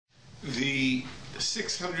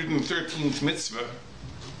613th mitzvah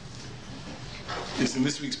is in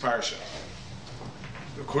this week's parsha.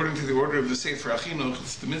 According to the order of the Sefer HaChinuch,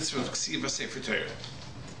 it's the mitzvah of Ksiva Sefer Torah.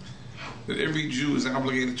 That every Jew is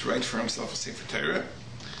obligated to write for himself a Sefer Torah.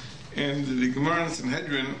 And the Gemara in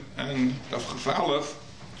Sanhedrin and Daf Chaf Aleph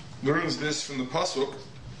learns this from the Pasuk,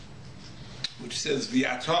 which says,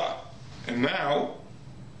 V'yata. And now,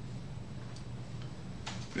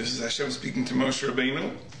 this is Hashem speaking to Moshe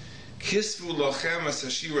Rabbeinu, Kisvu lochem as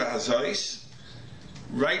hashira hazais,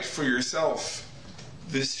 write for yourself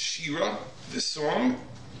this shira, this song,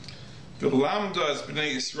 v'lamda as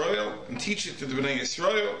b'nei Yisrael, and teach it to the b'nei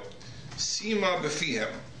Yisrael, sima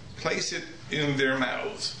b'fihem, place it in their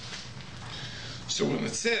mouths. So when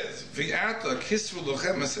it says, v'yata kisvu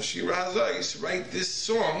lochem as hashira hazais, write this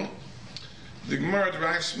song, the Gemara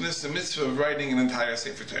derives from this the mitzvah of writing an entire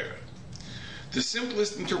Sefer Torah. The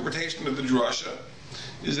simplest interpretation of the drasha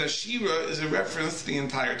is that Shira is a reference to the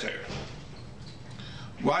entire Torah.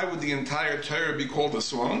 Why would the entire Torah be called a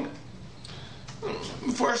song?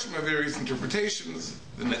 From various interpretations,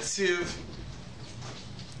 the Netziv,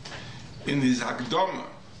 in his Hakdama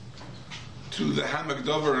to the Hamak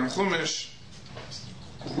Dover and Chumash,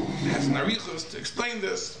 has an arichos to explain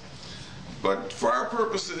this. But for our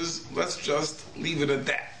purposes, let's just leave it at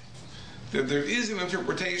that. That there is an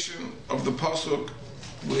interpretation of the pasuk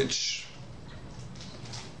which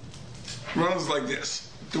runs like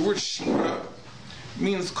this. The word Shira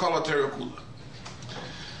means Kol HaTorah Kula.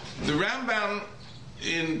 The Rambam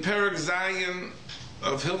in Perek Zayin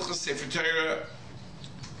of Hilchos Sefer Torah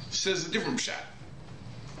says a different pshat.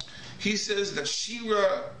 He says that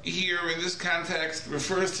Shira here in this context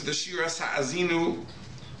refers to the Shira Sa'azinu,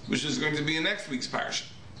 which is going to be in next week's parsha.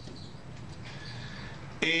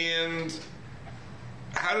 And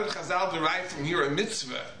how did Chazal derive from here a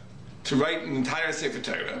mitzvah to write an entire Sefer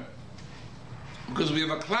Torah? Because we have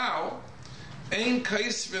a klal, ein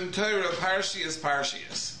kais v'in Torah parshias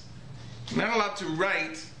parshias. You're not allowed to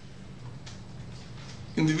write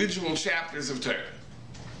individual chapters of Torah.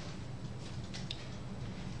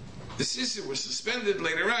 The Sissa was suspended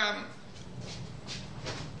later on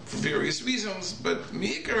for various reasons, but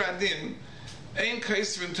mi'ikar adin, ein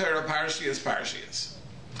kais v'in Torah parshias parshias.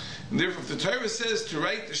 And therefore, if the Torah says to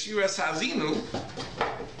write the Shira Sazinu,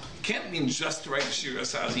 it can't mean just to write the Shira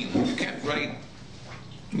Sazinu. You can't write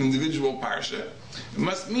an individual parsha. It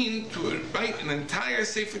must mean to write an entire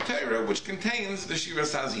Sefer Torah which contains the Shira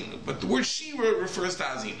Sazinu. But the word Shira refers to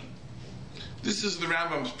Azinu. This is the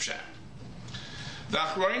Rambam's pshat. The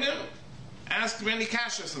Achronim asked many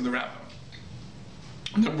kashas in the Rambam.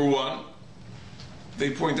 Number one,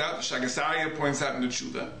 they point out, the Shagasarya points out in the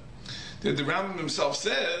Tshuva, that the Rambam himself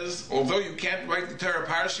says, although you can't write the Torah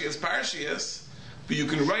parshias parshias, but you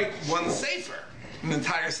can write one sefer, an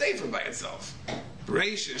entire sefer by itself.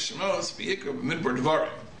 Bereishis, Shemos, V'yikra, B'midbar,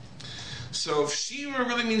 Devarim. So if Shira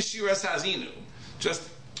really means Shira Sazinu, just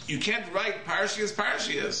you can't write parshias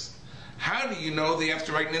parshias, how do you know they have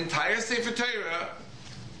to write an entire sefer Torah?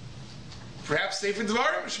 Perhaps sefer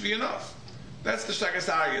Devarim should be enough. That's the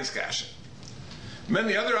Shagasarya's kasha.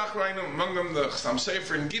 Many other Achrayim, among them the Chassam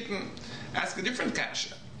Sofer and Gittin, ask a different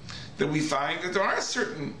kasha. That we find that there are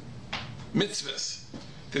certain mitzvahs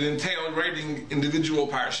that entail writing individual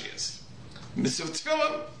parshias. Mitzvah of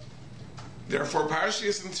Tefillin, there are 4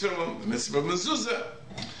 parshias in Tefillin, the mitzvah of Mezuzah.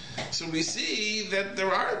 So we see that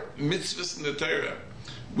there are mitzvahs in the Torah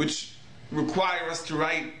which require us to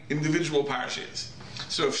write individual parshias.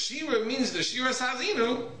 So if Shira means the Shira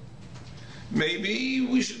Sazinu, maybe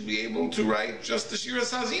we should be able to write just the Shira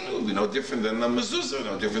Sazinu. It would be no different than the Mezuzah,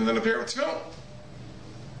 no different than a pair of Tefillin.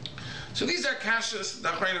 So these are kashas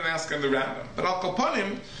that Achronim ask on the Rambam. But al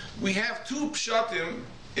kaponim, we have 2 pshatim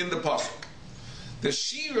in the pasuk. The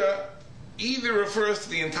Shira either refers to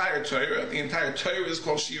the entire Torah is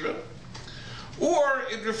called Shira, or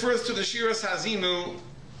it refers to the Shira Sazinu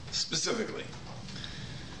specifically.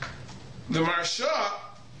 The Marsha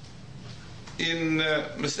in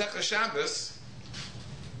Masechah Shabbos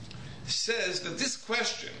says that this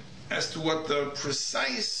question as to what the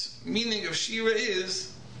precise meaning of Shira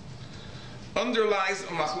is underlies a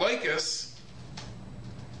machlokes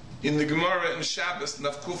in the Gemara in Shabbos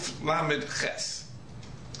Nafkuf Lamed Ches.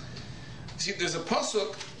 See, there's a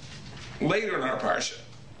pasuk later in our parsha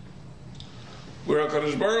where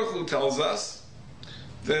HaKadosh Baruch Hu tells us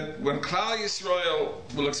that when Klal Yisrael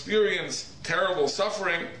will experience terrible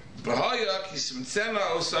suffering,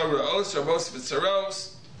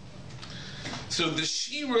 so the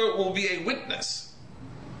Shira will be a witness.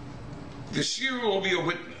 The Shira will be a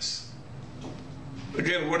witness.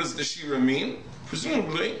 Again, what does the Shira mean?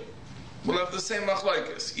 Presumably, will have the same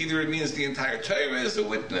machlokes. Either it means the entire Torah is a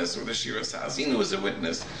witness, or the Shira Sazinu is a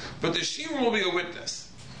witness, but the Shira will be a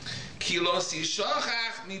witness. Ki lo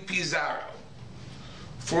sishachach mi pizaro,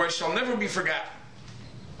 for it shall never be forgotten.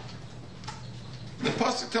 The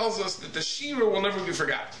pasuk tells us that the Shira will never be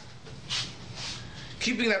forgotten.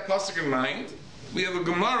 Keeping that pasuk in mind, we have a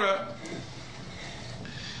Gemara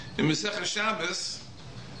in Masechah Shabbos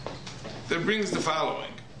that brings the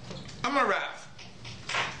following: Amar Rav,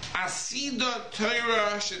 Asida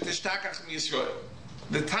Torah shetishtachach miYisrael.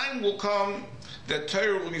 The time will come that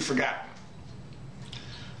Torah will be forgotten.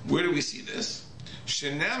 Where do we see this?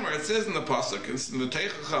 Shenamar, it says in the pasuk, in the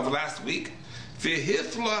Teichach of last week,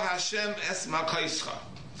 V'hifla Hashem es makaischa.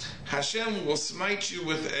 Hashem will smite you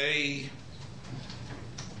with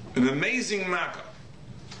an amazing makkah.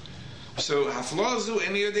 So haflazu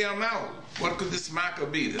eniyadei amahu. What could this makkah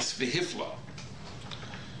be? This v'hifla.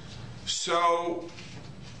 So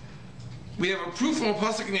we have a proof from a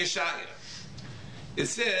pasuk in Yeshaya. It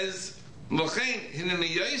says, "Lochein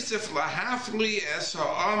hineni Yosef lahafli es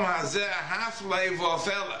ha'am hazeh haflei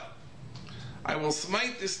v'afela." I will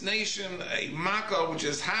smite this nation a makkah which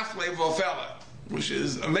is haflei v'afela, which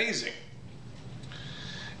is amazing.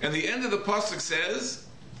 And the end of the pasuk says,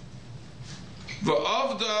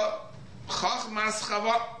 "V'avda chachmas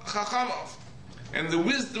chachamov," and the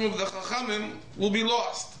wisdom of the chachamim will be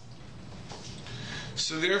lost.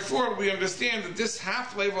 So therefore, we understand that this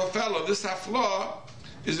haflei v'afela, this hafla,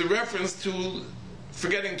 is a reference to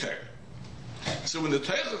forgetting Torah. So when the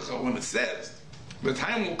Torah, when it says, the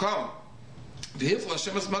time will come, the hifla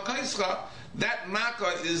Hashem es makaischa, that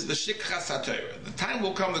makkah is the shikchas HaTorah. The time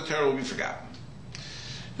will come, the Torah will be forgotten.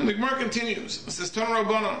 And the Gemara continues. It says, Ton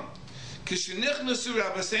Rabbanon, Kishenichnasu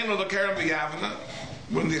Rabbeinu l'Kerem v'Yavna,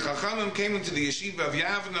 when the Chachamim came into the Yeshiva of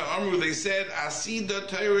Yavna, Amru, they said, Asida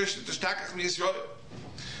Torah shetishtachach miYisrael.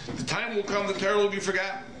 The time will come, the Torah will be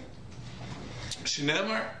forgotten.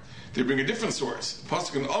 Shinemar, they bring a different source.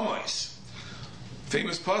 Pasuk in Omais,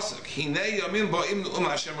 famous pasuk. Hinei yamin ba'im nu'um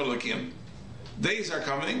Hashem Elokim. Days are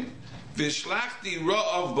coming. Vishlachti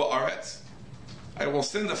ra'av ba'aretz. I will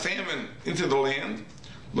send a famine into the land.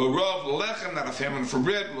 Lo ra'av l'lechem, not a famine for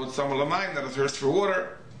bread. Lo tzama l'mayim, not a thirst for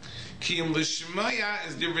water. Ki im l'shmaya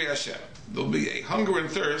is divrei Hashem. There'll be a hunger and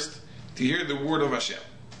thirst to hear the word of Hashem.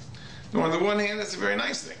 Now, on the one hand, that's a very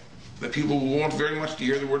nice thing, that people will want very much to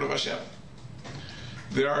hear the word of Hashem.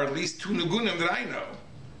 There are at least 2 Nugunim that I know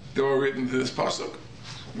that were written to this pasuk,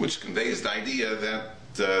 which conveys the idea that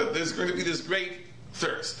there's going to be this great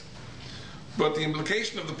thirst. But the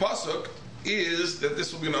implication of the pasuk is that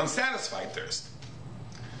this will be an unsatisfied thirst.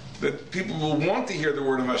 That people will want to hear the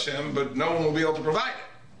word of Hashem, but no one will be able to provide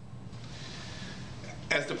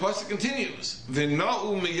it. As the pasuk continues,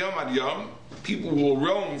 V'na'u miyam ad yam, people will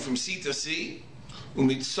roam from sea to sea,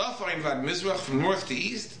 u'mitzafayin vad mizrach, from north to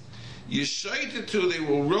east, Yeshaitetu, they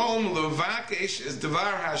will roam levakesh as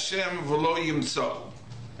devar Hashem v'lo yimtzo,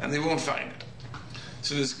 and they won't find it.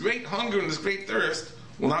 So this great hunger and this great thirst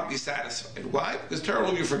will not be satisfied. Why? Because Torah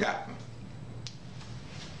will be forgotten.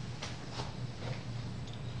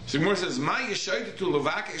 So the Gemara says, "Ma yeshaitetu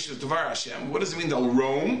levakesh as devar Hashem." What does it mean they'll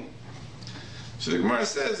roam? So the Gemara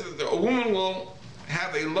says that a woman will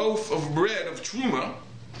have a loaf of bread of truma,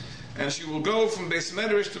 and she will go from Beis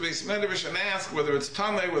Medrash to Beis Medrash and ask whether it's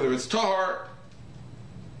Tameh, whether it's Tahar.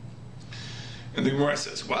 And the Gemara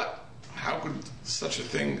says, what? How could such a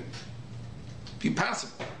thing be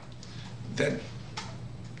possible? That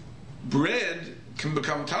bread can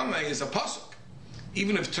become Tameh is a pasuk.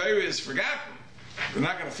 Even if Torah is forgotten, they're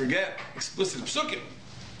not going to forget explicit psukim.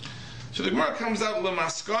 So the Gemara comes out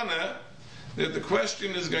l'maskana that the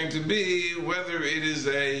question is going to be whether it is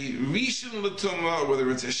a rishon l'tumah, or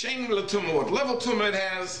whether it's a sheni l'tumah, what level tumah it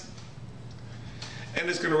has, and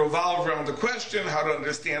it's going to revolve around the question how to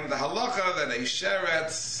understand the halacha that a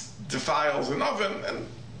sheretz defiles an oven, and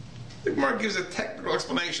the Gemara gives a technical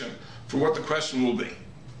explanation for what the question will be.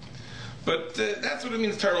 But that's what it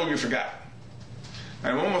means Torah will be forgotten.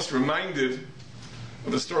 I'm almost reminded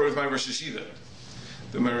of the story of my Rosh Yeshiva.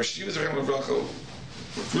 My Rosh Yeshiva,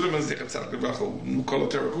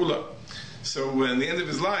 so in the end of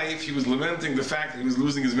his life, he was lamenting the fact that he was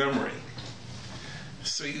losing his memory.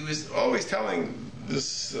 So he was always telling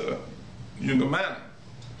this younger man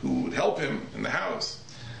who would help him in the house,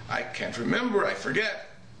 I can't remember, I forget.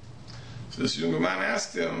 So this younger man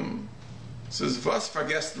asked him, says, "Was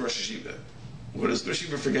vergesst Rosh Yeshiva?" What is Rosh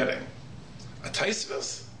Yeshiva forgetting? A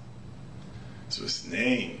taisvus? So his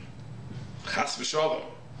name, Chas v'shalom.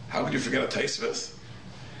 How could you forget a taisvus?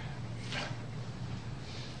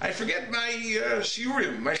 I forget my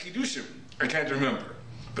shiurim, my chidushim. I can't remember.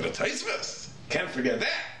 But a taisvus, can't forget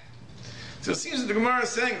that. So it seems that the Gemara is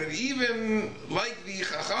saying that even like the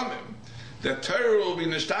Chachamim, that Torah will be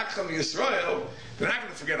nishtacham Yisrael, they're not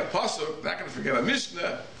going to forget a pasuk, they're not going to forget a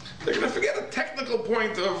Mishnah, they're going to forget a technical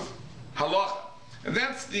point of halacha. And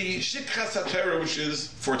that's the Shikchas HaTorah, which is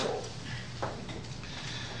foretold.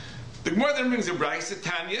 The Gemara then brings a brayso,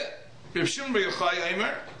 Tanya, Reb Shimon bar Yochai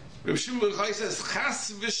Eimer. Reb Shimon bar Yochai says,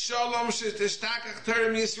 Chas v'shalom shetishtachach Torah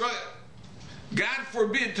Yisrael. God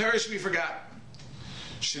forbid Torah should be forgotten.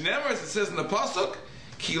 Shenemar, as it says in the pasuk,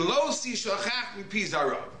 Ki lo sishachach mipi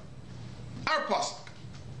zara. Our pasuk.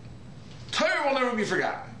 Torah will never be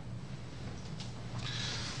forgotten.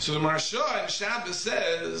 So the Maharsha in Shabbos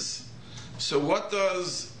says, so what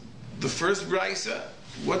does the first brayso,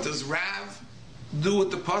 what does Rav do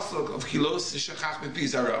with the pasuk of Ki lo sishachach mipi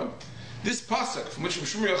zara? This pasuk, from which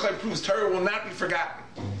Shimon bar Yochai proves Torah will not be forgotten.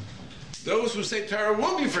 Those who say Torah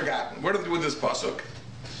will be forgotten, what do they do with this pasuk?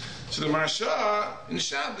 So the Maharsha in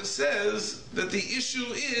Shabbos says that the issue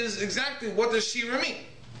is exactly what does Shira mean?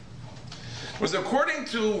 Was according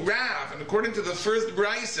to Rav and according to the first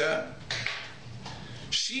brayso,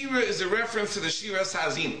 Shira is a reference to the Shiras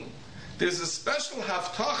Ha'azinu. There's a special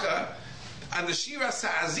haftacha on the Shiras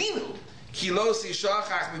Ha'azinu, Ki lo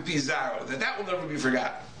sishachach mipi zara, that will never be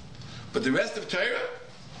forgotten. But the rest of Torah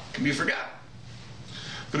can be forgotten.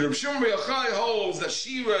 But Reb Shimon bar Yochai holds that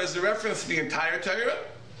Shira is a reference to the entire Torah,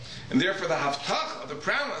 and therefore the haftacha, the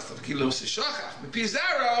promise of Ki lo sishachach mipi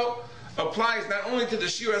zara, applies not only to the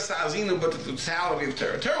Shiras Ha'azinu, but to the totality of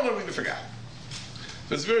Torah. Torah will never be forgotten.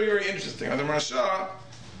 So it's very, very interesting. Now the Maharsha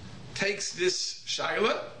takes this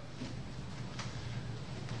shaila,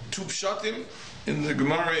 two pshatim in the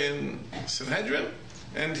Gemara in Sanhedrin,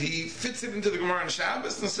 and he fits it into the Gemara in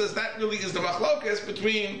Shabbos and says that really is the machlokas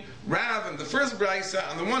between Rav and the first brayso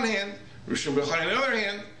on the one hand, Rishon B'chai on the other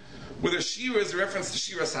hand, whether Shira is a reference to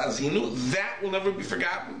Shiras Ha'azinu, that will never be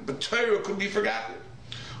forgotten, but Torah could be forgotten,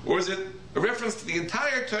 or is it a reference to the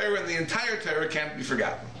entire Torah and the entire Torah can't be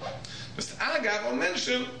forgotten? Mr. Agav will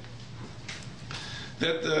mention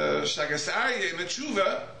that the Shagas Aryeh in the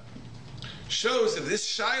Tshuva shows that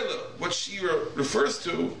this Shaila, what Shira refers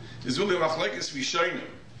to, is really Machlekes Rishonim.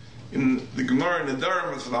 In the Gemara in the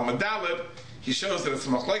Devarim with Amud Daled, he shows that it's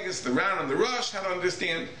Machlekes, the Ran and the Rosh, how to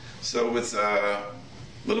understand. So it's a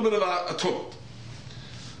little bit of a tumult.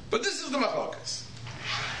 But this is the Machlekes.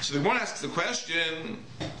 So the one asks the question,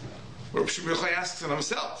 or Shimon asks it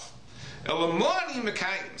himself. Elamani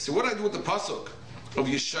Mekayim. So what do I do with the pasuk of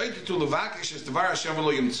Yeshaytu to Levakish is Devar Hashem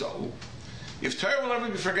Lo Yimtzo? If Torah will never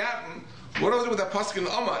be forgotten, what do I do with that pasuk in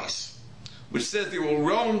Amais, which says they will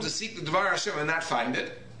roam to seek the Devar Hashem and not find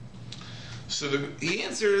it? So he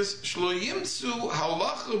answers, Shlo Yimtzu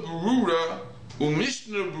Halacha Berura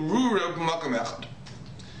Umishnah Berura B'Makam Echad.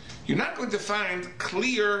 You're not going to find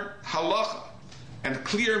clear halacha and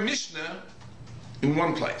clear Mishnah in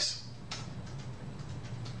one place.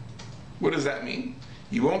 What does that mean?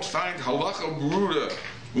 You won't find halacha berura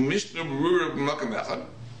u'mishnah berura b'makam echad.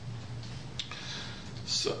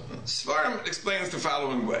 So Svarim explains the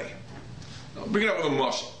following way. I'll bring it up with a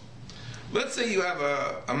mashal. Let's say you have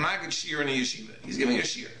a Maggid Shir in a yeshiva. He's giving a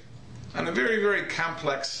shir on a very, very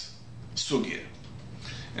complex sugya.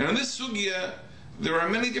 And in this sugya, there are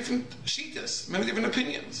many different shitas, many different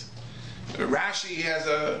opinions. Rashi has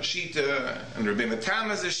a shita, and Rabbi Tam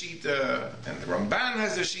has a shita, and the Ramban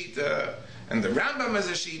has a shita, and the Rambam has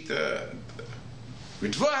a shita,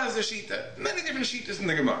 Ritva has a shita, many different shitas in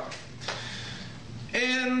the Gemara.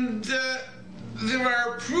 And there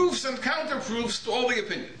are proofs and counterproofs to all the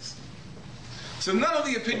opinions. So none of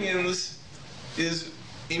the opinions is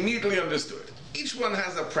immediately understood. Each one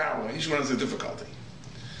has a problem, each one has a difficulty.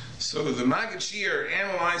 So the Maggid Shir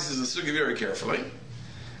analyzes the sugya very carefully,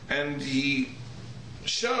 and he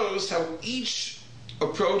shows how each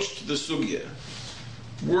approach to the sugya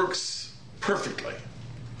works perfectly.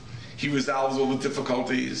 He resolves all the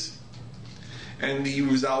difficulties, and he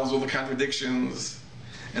resolves all the contradictions,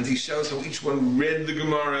 and he shows how each one read the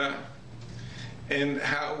Gemara, and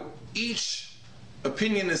how each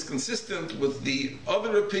opinion is consistent with the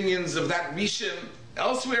other opinions of that Rishon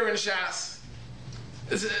elsewhere in Shas.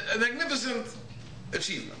 It's a magnificent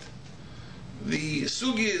achievement. The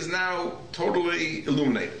sugya is now totally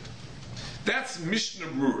illuminated. That's Mishnah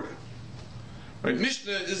Berura. Right?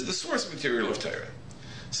 Mishnah is the source material of Torah.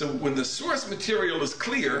 So when the source material is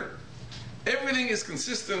clear, everything is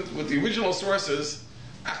consistent with the original sources.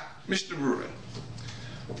 Mishnah Berura.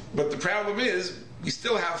 But the problem is, we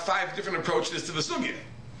still have 5 different approaches to the sugya.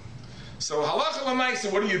 So halacha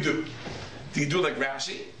l'maisa, what do? Do you do like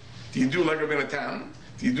Rashi? Do you do like Rabbi Tam?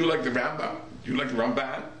 Do you do like the Rambam? Do you like the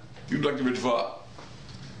Ramban? Do you like the Ritva?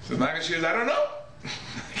 So the Maggid says, I don't know.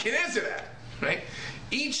 I can't answer that. right?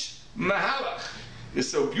 Each mahalach is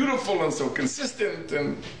so beautiful and so consistent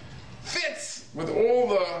and fits with all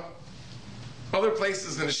the other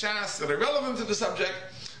places in the Shas that are relevant to the subject,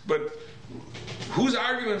 but whose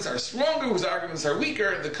arguments are stronger, whose arguments are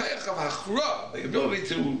weaker, the kayach of hachra, the ability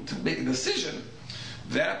to make a decision,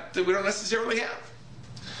 that we don't necessarily have.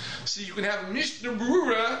 So you can have Mishnah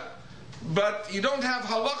Brura, but you don't have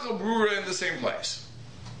Halacha Brura in the same place.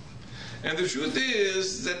 And the truth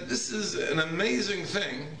is that this is an amazing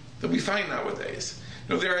thing that we find nowadays.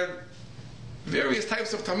 You know, there are various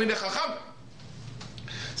types of Talmidei Chachamim.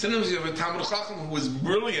 Sometimes you have a Talmid Chacham who is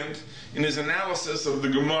brilliant in his analysis of the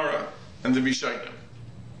Gemara and the Rishonim.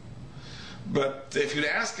 But if you'd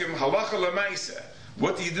ask him, Halacha L'maisa,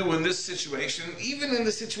 what do you do in this situation? Even in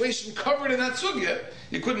the situation covered in that sugya,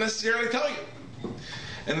 he couldn't necessarily tell you.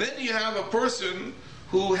 And then you have a person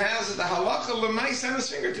who has the Halacha L'maisa on his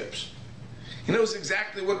fingertips. He knows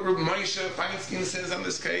exactly what Reb Moshe Feinstein says on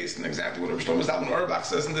this case, and exactly what Reb Shlomo Zalman Auerbach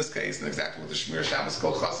says in this case, and exactly what the Shmir Shabbos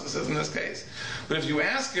Kol Chassid says in this case. But if you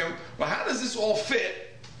ask him, well, how does this all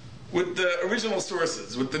fit with the original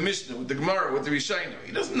sources, with the Mishnah, with the Gemara, with the Rishonim?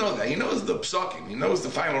 He doesn't know that. He knows the Psakim. He knows the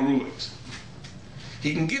final rulings.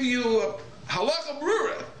 He can give you a Halacha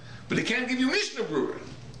Brura, but he can't give you Mishnah Brura.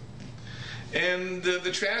 And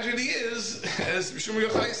the tragedy is, as Shmuel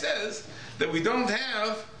Yochai says, that we don't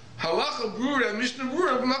have Halacha Brura and Mishnah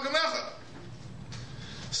Brura b'makam echad.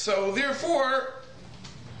 So therefore,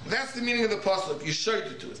 that's the meaning of the pasuk.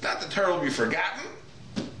 Yishoytetu. It's not that Torah will be forgotten.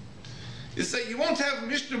 It's that you won't have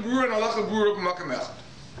Mishnah Brura and Halacha Brura b'makam echad.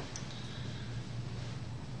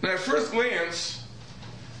 Now, at first glance,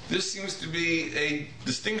 this seems to be a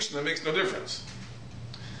distinction that makes no difference.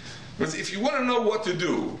 Because if you want to know what to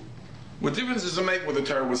do, what difference does it make whether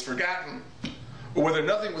Torah was forgotten or whether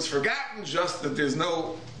nothing was forgotten, just that there's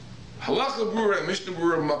no Halacha Brura and Mishnah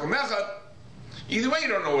Brura b'makam echad? Either way, you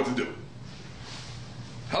don't know what to do.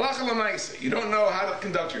 Halacha L'maisa, you don't know how to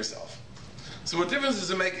conduct yourself. So what difference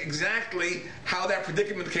does it make exactly how that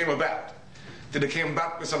predicament came about? Did it come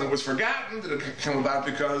about because something was forgotten? Did it come about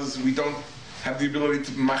because we don't have the ability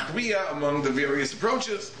to machriya among the various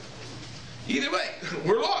approaches? Either way,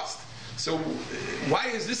 we're lost. So why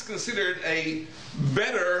is this considered a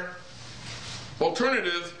better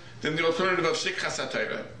alternative than the alternative of Shikha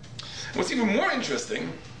Satayra? What's even more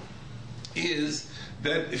interesting is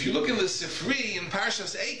that if you look in the Sifri in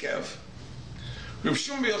Parshas Eikev, Reb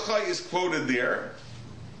Shimon Bar Yochai is quoted there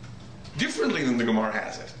differently than the Gemara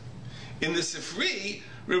has it. In the Sifri,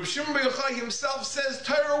 Reb Shimon Bar Yochai himself says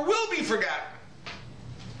Torah will be forgotten.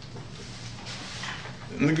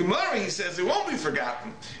 In the Gemara he says it won't be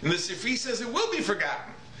forgotten. In the Sifri he says it will be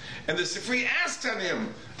forgotten. And the Sifri asks on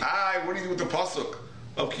him, what do you do with the pasuk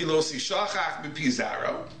of Kilosi Shachach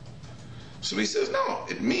B'Pizaro? So he says, no,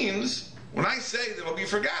 it means, when I say that it will be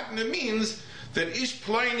forgotten, it means that Ish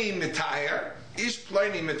Pliny Mitayer, Ish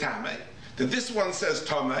Pliny Mitame, that this one says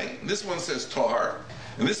Tomei, this one says Tar,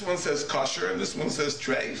 and this one says Kosher, and this one says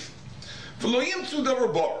Treif. V'loyim Tzu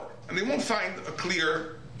Davar Bor, and they won't find a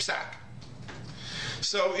clear psak.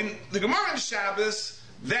 So in the Gemara in Shabbos,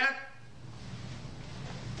 that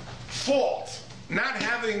fault, not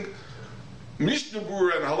having Mishnah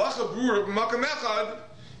Brura and Halacha Brura b'makam echad,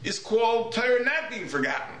 is called Torah not being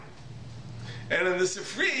forgotten. And in the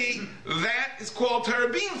Sifri, that is called Torah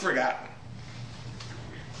being forgotten.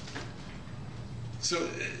 So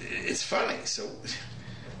it's funny. So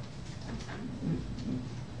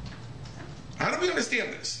how do we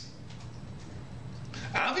understand this?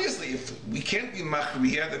 Obviously, if we can't be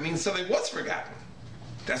machriya, that means something was forgotten.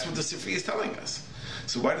 That's what the Sifri is telling us.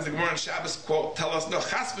 So why does the Gemara on Shabbos quote tell us, no,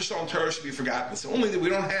 chas v'shalom Torah should be forgotten? It's only that we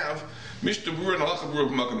don't have Mishnah Brura and Halacha Brura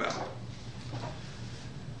b'makam echad.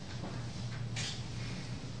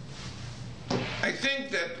 I think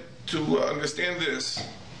that to understand this,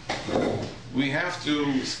 we have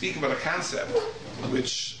to speak about a concept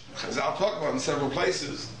which Chazal talk about in several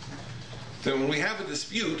places. That when we have a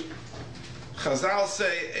dispute, Chazal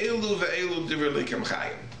say, Elu ve'elu divrei Elokim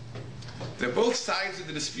chayim. That both sides of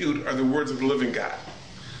the dispute are the words of the living God.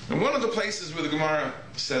 And one of the places where the Gemara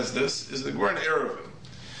says this is the Gemara in Eruvin.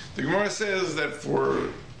 The Gemara says that for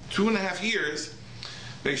 2.5 years,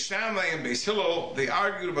 Beis Shammai and Beis Hillel, they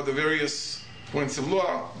argued about the various points of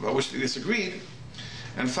law about which they disagreed.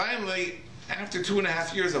 And finally, after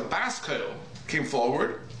 2.5 years, a Bas Koil came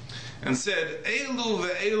forward and said, Elu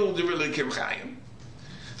ve'elu divrei Elokim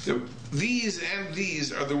chayim. These and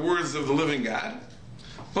these are the words of the living God.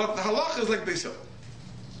 But the halacha is like Beis Hillel.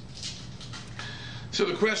 So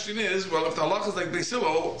the question is, well, if the halacha is like Beis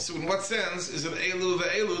Hillel, so in what sense is it Elu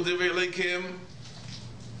ve'elu divrei Elokim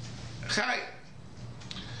chayim?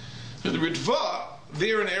 So the Ritva,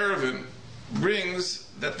 there in Erevin, brings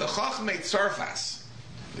that the Chachmei Tzarfas,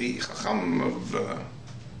 the Chacham of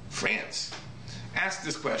France, asked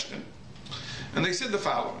this question. And they said the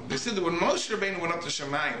following. They said that when Moshe Rabbeinu went up to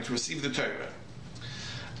Shemayim to receive the Torah,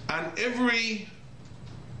 on every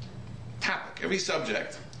topic, every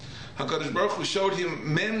subject, HaKadosh Baruch Hu showed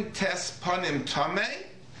him Mem Tes Panim Tameh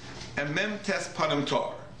and Mem Tes Panim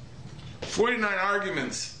Torah. 49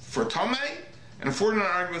 arguments for Tameh and 49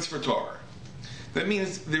 arguments for Torah. That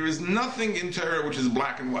means there is nothing in Torah which is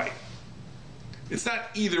black and white. It's not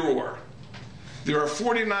either or. There are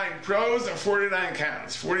 49 pros and 49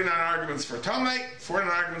 cons. 49 arguments for Tameh,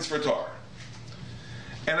 49 arguments for Torah.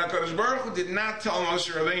 And HaKadosh Baruch Hu did not tell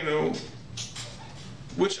Moshe Rabbeinu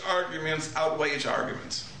which arguments outweigh which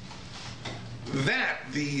arguments. That,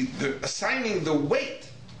 the assigning the weight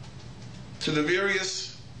to the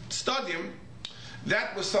various stadium,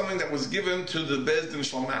 that was something that was given to the Beis Din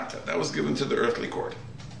Shalmata. That was given to the earthly court.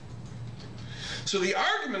 So the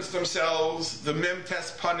arguments themselves, the Mem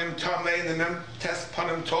Tes Panim Tameh and the Mem Tes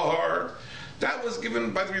Panim Tohar, that was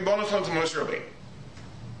given by the Rebbeinu Shalom to Moshe Rabbeinu.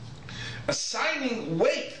 Assigning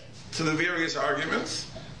weight to the various arguments,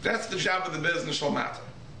 that's the job of the Beis Din Shalmata.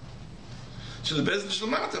 So the Beis Din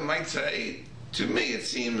Shalmata might say, to me it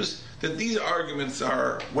seems that these arguments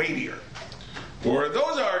are weightier, or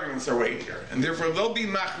those arguments are weightier, and therefore they'll be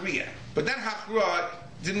machriya. But that hachra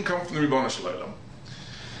didn't come from the Rebbeinu Shalom.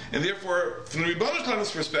 And therefore, from the Rebbeinu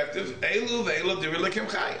Shalom's perspective, Elu ve'elu dirilekim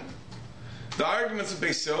chayim. The arguments of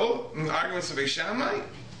Beis Hillel and the arguments of Beis Shammai,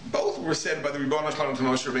 both were said by the Rebbeinu Shalom to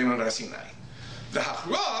Moshe Rabbeinu on Har Sinai. The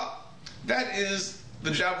hachra, that is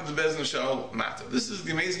the job of the Beis Din Shalmata. This is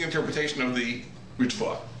the amazing interpretation of the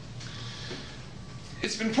Ritva.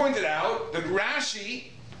 It's been pointed out that Rashi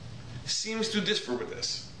seems to differ with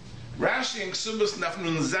this. Rashi in Ksubas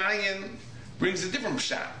Nafnun Zayin brings a different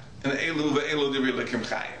pshat. And Elu ve'elu dirilekim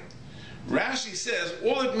chayim. Rashi says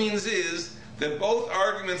all it means is that both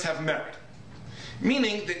arguments have merit.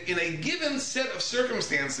 Meaning that in a given set of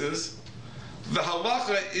circumstances, the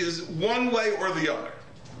halacha is one way or the other.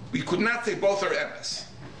 We could not say both are emes.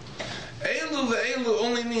 Elu ve'elu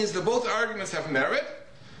only means that both arguments have merit,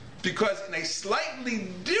 because in a slightly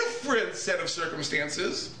different set of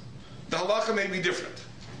circumstances, the halacha may be different.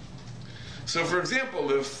 So for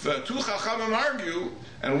example, if two chachamim argue,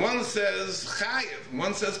 and one says chayiv,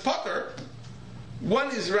 one says pater, one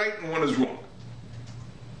is right and one is wrong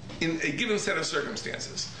in a given set of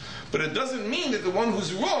circumstances. But it doesn't mean that the one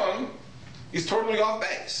who's wrong is totally off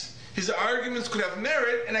base. His arguments could have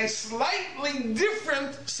merit in a slightly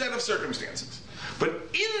different set of circumstances. But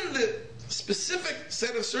in the specific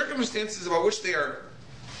set of circumstances about which they are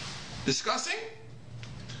discussing,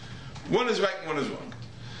 one is right and one is wrong.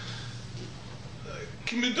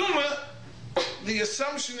 Kimeduma, the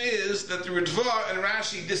assumption is that the Ritva and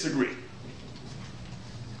Rashi disagree.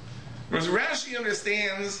 Whereas Rashi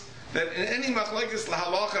understands that in any machlokes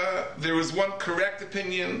lahalacha, there was one correct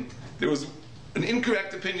opinion, there was an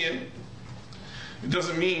incorrect opinion. It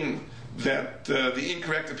doesn't mean that the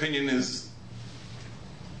incorrect opinion is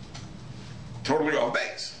totally off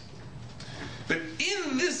base. But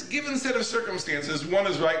in this given set of circumstances, one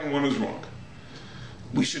is right and one is wrong.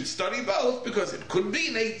 We should study both, because it could be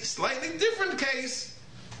in a slightly different case,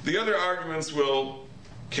 the other arguments will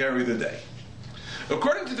carry the day.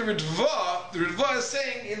 According to the Ritva is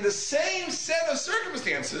saying in the same set of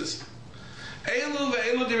circumstances, Elu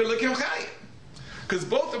ve'elu dirilekim chayim, because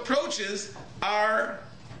both approaches are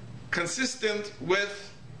consistent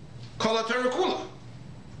with Kol HaTorah Kula.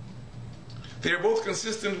 They are both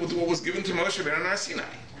consistent with what was given to Moshe Rabbeinu on Har Sinai.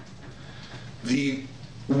 The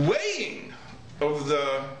weighing of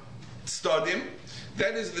the stadim,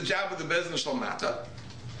 that is the job of the Beis Din Shalmata,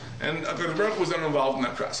 and HaKadosh Baruch Hu was not involved in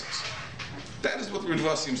that process. That is what the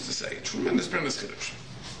Ritva seems to say. Tremendous chiddush.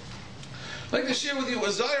 I'd like to share with you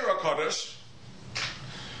a Zohar HaKadosh,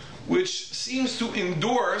 which seems to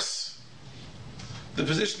endorse the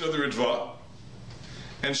position of the Ritva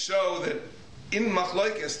and show that in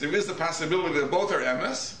machlokes there is the possibility that both are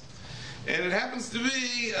emes, and it happens to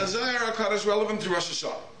be a Zohar HaKadosh relevant to Rosh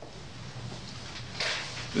Hashanah.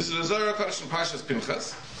 This is a Zohar HaKadosh in Parshas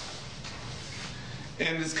Pinchas,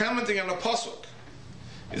 and it's commenting on a pasuk.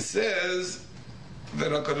 It says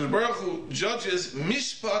that HaKadosh Baruch Hu judges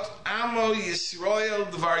Mishpat Amo Yisrael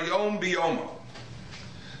Dvar Yom Biyomo.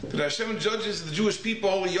 That Hashem judges the Jewish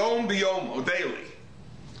people Yom Biyomo, daily.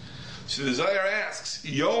 So the Zohar asks,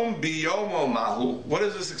 Yom Biyomo Mahu, what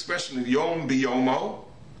is this expression of Yom Biyomo,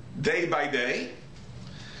 day by day?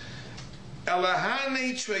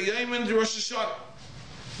 Elahane Treyayim Rosh Hashanah.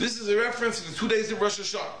 This is a reference to the 2 days of Rosh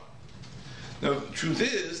Hashanah. Now, the truth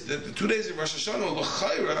is that the 2 days of Rosh Hashanah,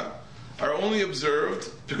 l'chayra, are only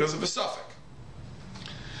observed because of a suffix.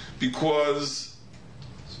 Because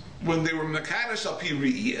when they were Mekadesh al pi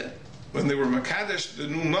Re'iyah, when they were Mekadesh the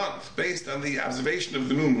new month based on the observation of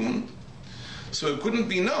the new moon, so it couldn't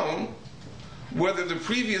be known whether the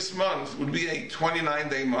previous month would be a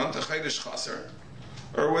 29-day month, a Chodesh Chaser,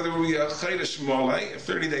 or whether it would be a Chodesh Molei, a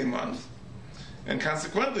 30-day month. And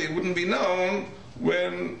consequently, it wouldn't be known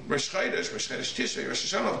when Rosh Chodesh Tishrei,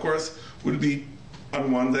 Rosh Hashanah, of course, would be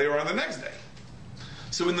on one day or on the next day.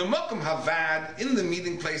 So in the Makom Havad, in the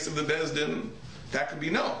meeting place of the Beis Din, that could be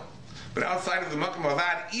known. But outside of the Makom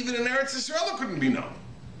Havad, even in Eretz Yisrael, it couldn't be known.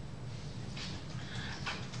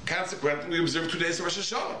 Consequently, we observe 2 days of Rosh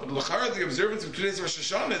Hashanah. But l'chara, the observance of 2 days of Rosh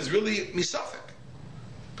Hashanah is really misafik.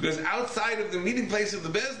 Because outside of the meeting place of the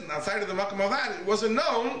Beis Din, outside of the Makom Havad, it wasn't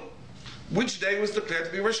known which day was declared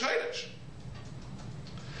to be Rosh Chodesh.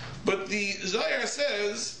 But the Zohar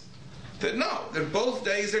says that no, that both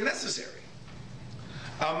days are necessary.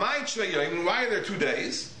 Why are there 2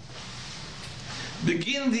 days?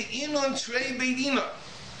 Begin the Inon Trei Beidina.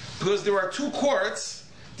 Because there are 2 courts,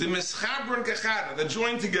 the Mischaber and Kechada, that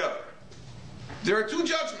join together. There are 2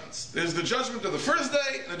 judgments. There's the judgment of the first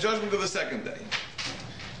day and the judgment of the second day.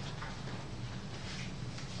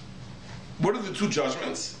 What are the 2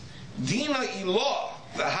 judgments? Dina Ilah,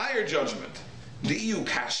 the higher judgment, the Iu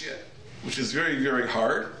Kashya, which is very, very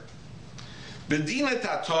hard. Bedina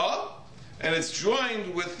Tata, and it's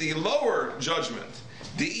joined with the lower judgment,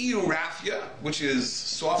 the Iu Rafya, which is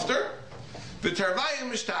softer. V'tarvayim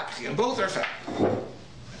Mishtakchi, and both are found.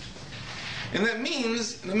 And that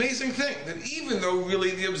means an amazing thing, that even though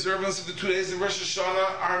really the observance of the 2 days of Rosh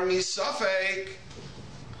Hashanah are misafek,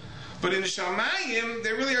 but in Shamayim,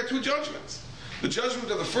 there really are 2 judgments. The judgment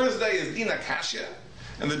of the first day is Dina Kashya,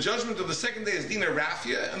 and the judgment of the second day is Dina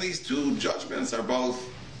Rafya, and these 2 judgments are both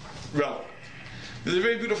relevant. There's a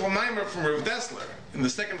very beautiful mimer from Rav Dessler in the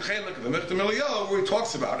second chelik of the Mechtam Eliyahu where he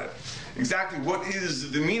talks about it. Exactly what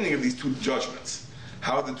is the meaning of these 2 judgments,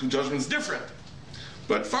 how the 2 judgments different.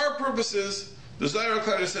 But for our purposes, the Zohar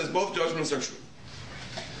HaKadosh says both judgments are true.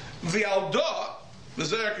 V'alda, the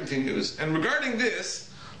Zohar continues, and regarding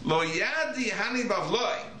this, lo yadi hani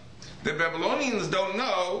bavloi, the Babylonians don't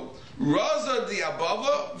know, raza di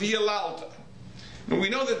abava v'yalalta. And we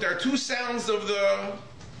know that there are 2 sounds of the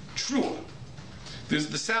trua. There's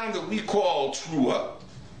the sound that we call trua,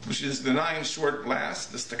 which is the 9 short blasts,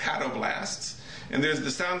 the staccato blasts, and there's the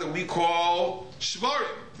sound that we call shvarim,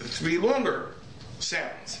 the 3 longer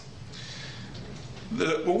sounds.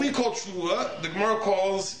 What we call trua, the Gemara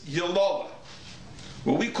calls yalala.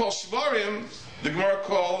 What we call shvarim, the Gemara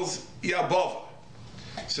calls yabava.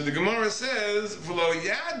 So the Gemara says, v'lo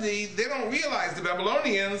yadi, they don't realize, the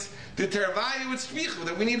Babylonians, the tervayu etzrichu,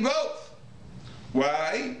 that we need both.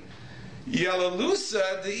 Why?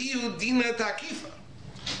 Yalalusa deiu dina takifa.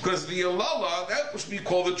 Because the yalala, that which we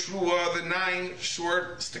call the trua, the 9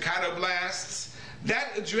 short staccato blasts,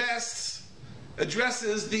 that addresses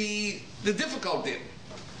the difficult din.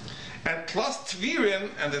 And plus tvirin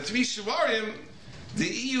and the 3 shvarim, the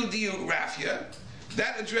iu diu rafia,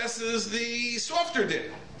 that addresses the softer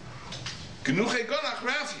din. Genuche gonach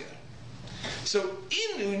rafia. So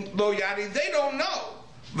in lo yadi, they don't know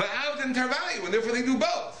va'av and tervayu, and therefore they do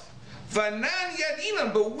both. V'nan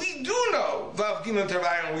yadinan, but we do know vav gin and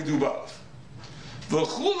tervayu, and we do both.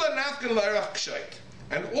 V'chula nafkin l'erach kshait,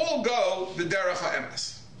 and all go the derech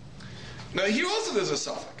ha'emes. Now here also there's a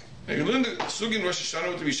suffix. Now you learn the sugin Rosh Hashanah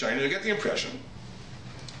with the Rishayim, you get the impression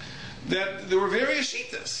that there were various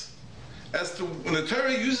shittas as to when the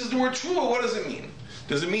Torah uses the word trua, what does it mean?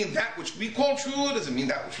 Does it mean that which we call trua? Does it mean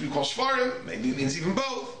that which we call shvarim? Maybe it means even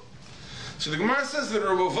both. So the Gemara says that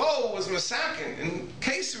Ravo was masakin in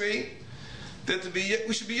Kesri that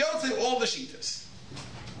we should be yotzei all the shittas,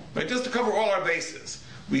 right? Just to cover all our bases.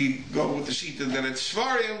 We go with the shita that it's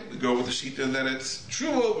shvarim, we go with the shita that it's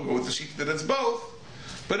trua, we go with the shita that it's both.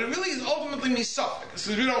 But it really is ultimately misafik, because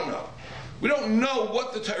we don't know. We don't know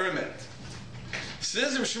what the Torah meant.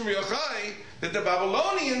 Says Rav Shimon Yochai that the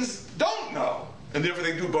Babylonians don't know, and therefore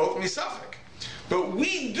they do both misafik. But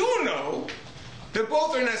we do know that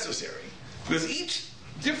both are necessary, because each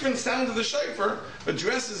different sound of the shofar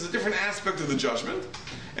addresses a different aspect of the judgment,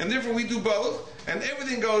 and therefore we do both, and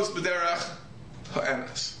everything goes b'derech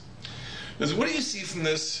ha'emes. Now, so what do you see from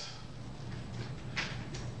this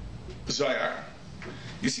Zohar?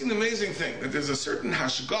 You see an amazing thing, that there's a certain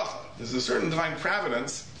hashgacha, there's a certain divine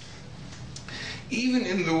providence, even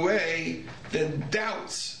in the way that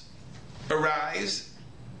doubts arise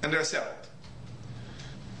and are settled.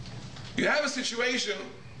 You have a situation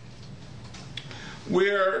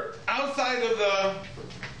where outside of the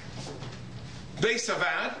Beis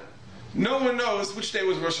Avad, no one knows which day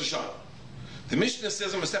was Rosh Hashanah. The Mishnah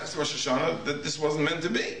says in Masechtas Rosh Hashanah that this wasn't meant to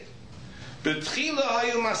be. B'tchila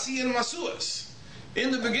hayu masiyan masuas.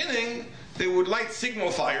 In the beginning, they would light signal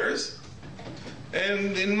fires,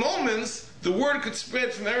 and in moments, the word could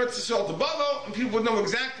spread from Eretz Yisrael to Bavel, and people would know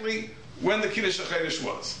exactly when the Kiddush HaChedesh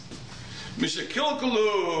was.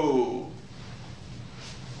 Mishakilkalu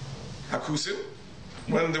Hakusim,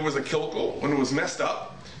 when there was a kilkul, when it was messed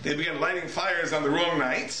up, they began lighting fires on the wrong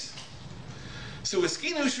nights. So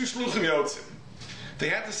Eskinu Shushluchim Yotzim, they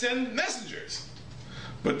had to send messengers.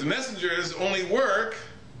 But the messengers only work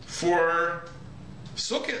for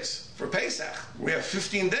Sukkot, for Pesach. We have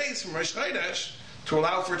 15 days from Rosh Chodesh to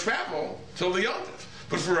allow for travel till the Yom Tov.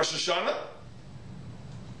 But for Rosh Hashanah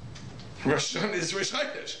is Rosh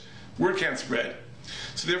Chodesh. Word can't spread.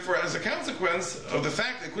 So therefore, as a consequence of the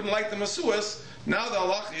fact they couldn't light the Masuas, now the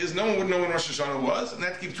halacha is no one would know when Rosh Hashanah was, and they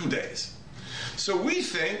had to keep 2 days. So we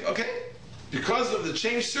think, okay, because of the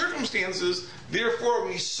changed circumstances, therefore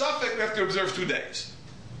we suffix, we have to observe 2 days.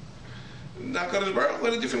 Now HaKadosh Baruch Hu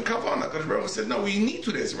had a different kavanah. HaKadosh Baruch Hu said, no, we need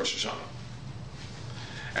 2 days of Rosh Hashanah.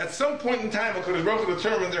 At some point in time, HaKadosh Baruch Hu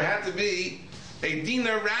determined there had to be a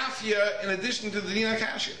Dina Rafia in addition to the Dina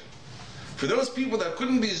Kashya. For those people that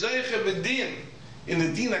couldn't be Zeicha B'din in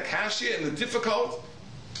the Dina Kashya, in the difficult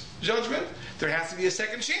judgment, there has to be a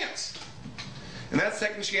second chance. And that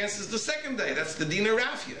second chance is the second day. That's the Dina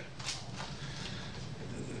Rafia.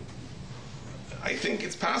 I think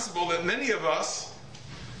it's possible that many of us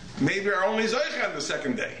maybe are only Zeicha on the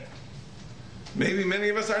second day. Maybe many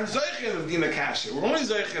of us aren't Zeicha in the Dina Kashya. We're only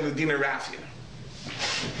Zeicha in the Dina Rafia.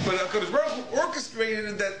 But HaKadosh Baruch Hu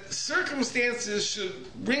orchestrated that circumstances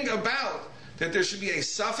should bring about that there should be a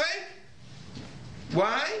safek.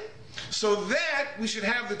 Why? So that we should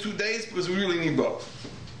have the 2 days, because we really need both.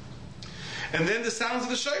 And then the sounds of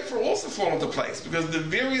the shofar also fall into place, because the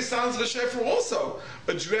various sounds of the shofar also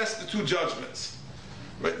address the 2 judgments.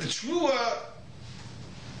 Right? The Trua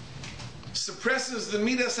suppresses the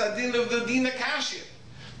Midas Adin of the Dina Kashya.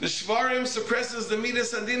 The Shvarim suppresses the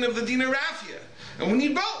Midas Adin of the Dina Rafia. And we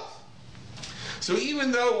need both. So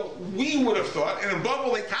even though we would have thought, and in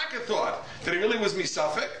Babel Taka thought, that it really was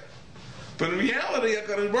Misafek, but in reality,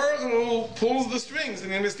 HaKadosh Baruch Hu pulls the strings and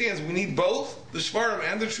he understands we need both the Shvarim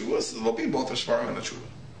and the Trua, so there'll be both the Shvarim and the Trua.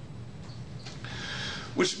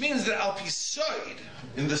 Which means that Al Pisoid,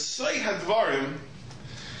 in the Soy Hadvarim,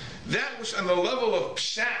 that which on the level of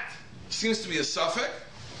Pshat seems to be a Safek,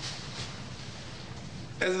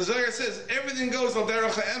 as the Zohar says, everything goes al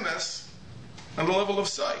derech ha'emes on the level of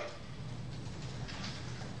Soy.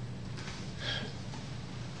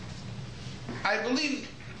 I believe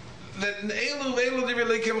that in Eilu Eilu Divrei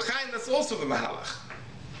Elokim Chaim, that's also the Mahalach.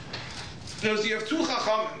 Because you have 2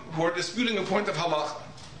 Chachamim who are disputing a point of halacha.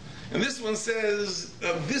 And this one says,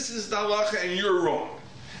 this is the halacha and you're wrong.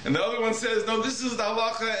 And the other one says, no, this is the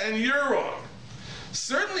halacha and you're wrong.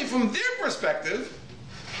 Certainly from their perspective,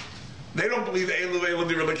 they don't believe Eilu Eilu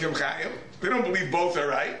Divrei Elokim Chaim. They don't believe both are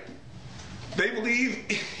right. They believe,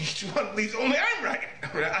 each one believes only I'm right.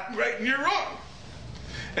 I'm right and you're wrong.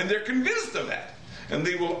 And they're convinced of that. And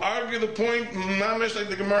they will argue the point, mamish, like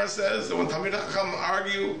the Gemara says, that when Talmid Chacham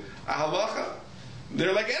argue a halacha,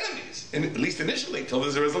 they're like enemies, and at least initially, till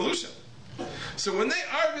there's a resolution. So when they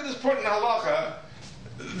argue this point in halacha,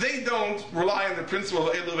 they don't rely on the principle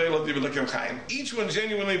of Eilu Eilu Divrei Elokim Chaim. Each one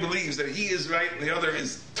genuinely believes that he is right and the other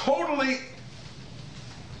is totally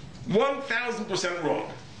 1,000% wrong.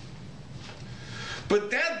 But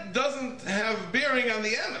that doesn't have bearing on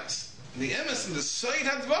the emes. The emes in the Soid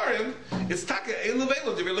HaDvarim, it's taka Eilu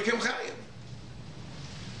Eilu Divrei Elokim Chaim.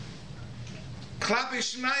 Klape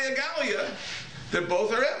Shmaya Galia, that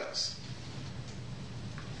both are emes.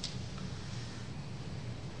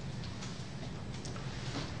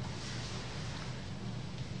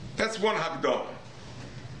 That's one Hakdama.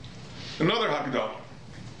 Another Hakdama.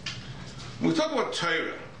 When we talk about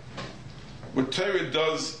Torah, what Torah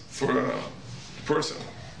does for a person,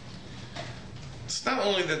 it's not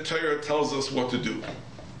only that Torah tells us what to do.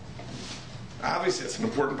 Obviously, it's an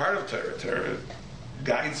important part of Torah. Torah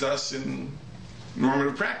guides us in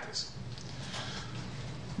normative practice.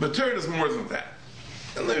 But Torah does more than that.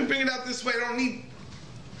 And let me bring it out this way. I don't need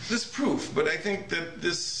this proof, but I think that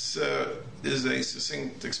this is a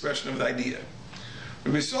succinct expression of the idea.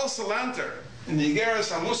 Rabbi Yisrael Salanter, in the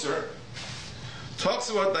Yigeres HaMusar, talks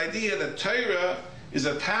about the idea that Torah is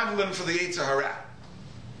a tavlin for the Yetzer Hara.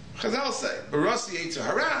 Chazal say, Barasi Yetzer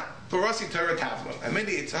Hara, Barasi Torah tavlin. I made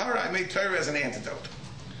the Yetzer Hara, I made Torah as an antidote.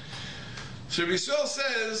 So Rabbi Yisrael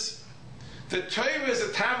says The Torah is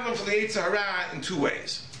a tablet for the Yetzer Hara in two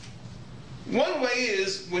ways. One way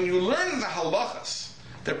is when you learn the halachas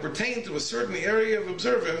that pertain to a certain area of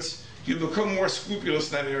observance, you become more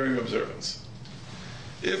scrupulous in that area of observance.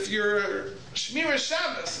 If your Shmira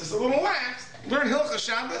Shabbos is a little lax, learn Hilchas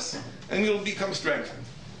Shabbos and you'll become strengthened.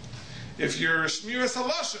 If your Shmira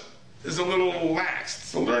Halashon is a little lax,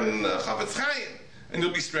 so learn Chavetz Chaim and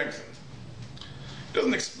you'll be strengthened. It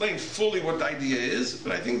doesn't explain fully what the idea is,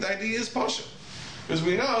 but I think the idea is Pasha. Because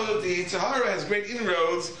we know that the Yetzer Hara has great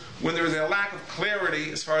inroads when there is a lack of clarity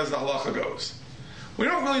as far as the halacha goes. We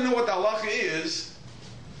don't really know what the halacha is.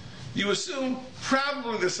 You assume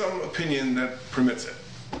probably there's some opinion that permits it.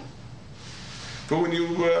 But when you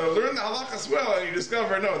learn the halacha as well and you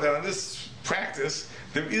discover, no, that in this practice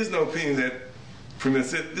there is no opinion that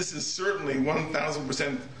permits it, this is certainly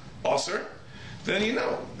 1,000% osir, then you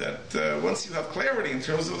know that once you have clarity in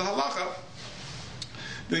terms of the halacha,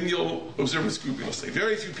 then you'll observe it scrupulously.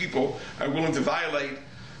 Very few people are willing to violate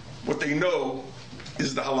what they know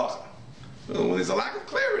is the halacha. So when there's a lack of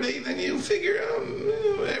clarity, then you figure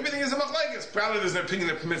everything is a machlekes. Probably there's an opinion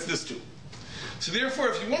that permits this too. So therefore,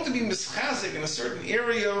 if you want to be mischazik in a certain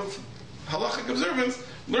area of halachic observance,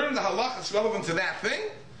 learn the halacha that's relevant to that thing,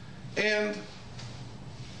 and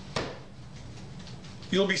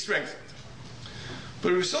you'll be strengthened.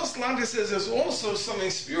 But Rosh says there's also something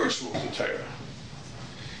spiritual to Torah.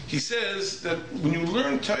 He says that when you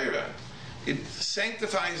learn Torah, it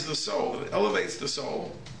sanctifies the soul, it elevates the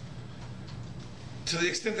soul to the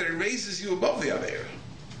extent that it raises you above the Aveira.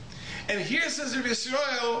 And here says Rabbi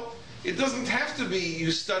Yisrael, it doesn't have to be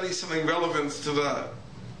you study something relevant to the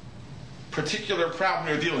particular problem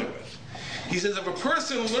you're dealing with. He says if a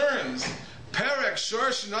person learns Perek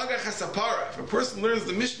Shorsh Nagach HaSapara, if a person learns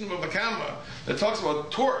the Mishnah of Makama that talks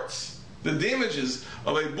about torts, the damages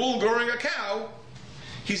of a bull goring a cow,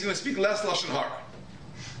 he's going to speak less Lashon Hara.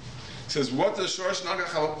 He says, what does Shorsh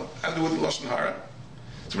Nagach have to do with Lashon Hara?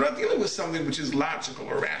 So we're not dealing with something which is logical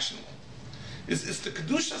or rational. It's the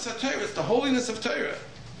Kedushas HaTorah, it's the holiness of Torah.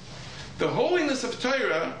 The holiness of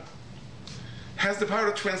Torah has the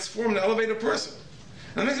power to transform and elevate a person.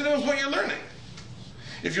 And it makes a difference what you're learning.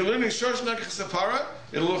 If you're learning Shorsh Nagach HaSapara,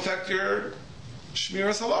 it'll affect your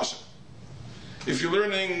Shmiras Halashon. If you're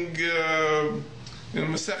learning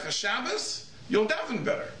Masechah Shabbos, you'll daven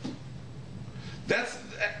better. That's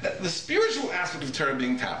the spiritual aspect of Torah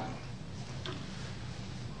being tablet.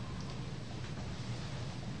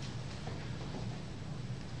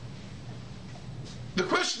 The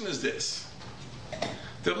question is this,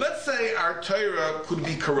 that let's say our Torah could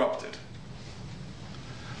be corrupted.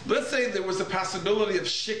 Let's say there was a possibility of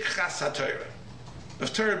shikchas HaTorah,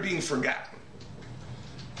 of Torah being forgotten,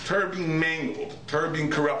 Torah being mangled, Torah being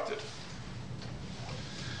corrupted.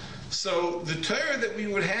 So the Torah that we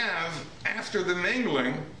would have after the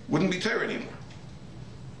mangling wouldn't be Torah anymore.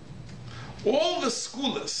 All the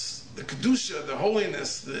skulas, the kedusha, the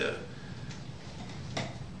holiness, the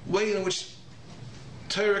way in which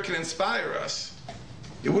Torah can inspire us,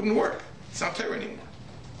 it wouldn't work. It's not Torah anymore.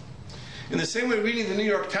 In the same way, reading the New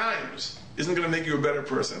York Times isn't going to make you a better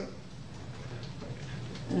person.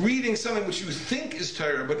 Reading something which you think is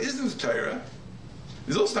Torah but isn't Torah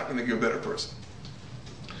is also not going to make you a better person.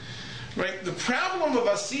 Right? The problem of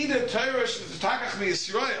Asida Torah Shetakach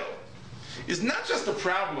Yisrael is not just a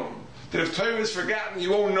problem that if Torah is forgotten,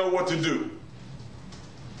 you won't know what to do.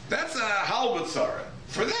 That's a halbatzara.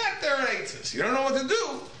 For that, there are eitzes. You don't know what to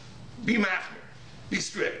do, be machmir, be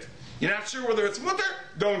strict. You're not sure whether it's mutter,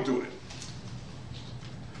 don't do it.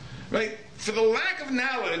 Right? For the lack of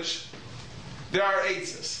knowledge, there are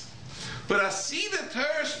eitzes. But Asida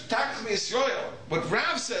Torah Shetakach Yisrael, what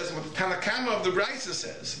Rav says, what the Tanakama of the Brisa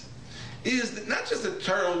says, is that not just that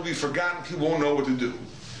Torah will be forgotten, people won't know what to do,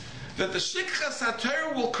 that the Shikchas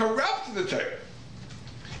HaTorah will corrupt the Torah.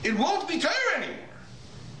 It won't be Torah anymore.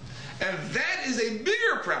 And that is a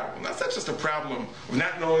bigger problem. That's not just a problem of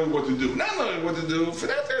not knowing what to do. Not knowing what to do, for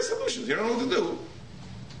that there are solutions. You don't know what to do.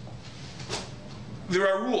 There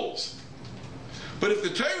are rules. But if the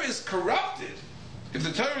Torah is corrupted, if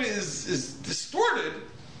the Torah is distorted,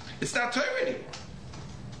 it's not Torah anymore.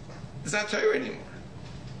 It's not Torah anymore.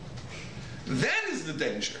 That is the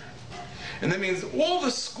danger. And that means all the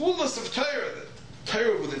schoolless of Torah, that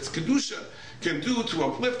Torah with its Kedusha can do to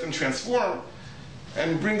uplift and transform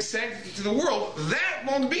and bring sanctity to the world, that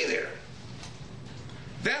won't be there.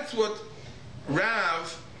 That's what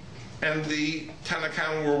Rav and the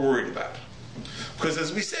Tanakhama were worried about. Because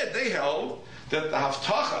as we said, they held that the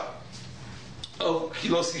Haftacha of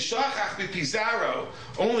Kilos Yishachach B'Pizarro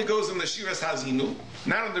only goes in the Shiras Hazinu,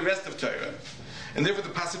 not in the rest of Torah. And therefore the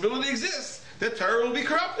possibility exists that Torah will be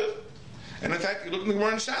corrupted. And in fact, you look in the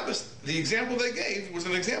Gemara on Shabbos, the example they gave was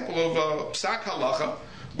an example of psak halacha,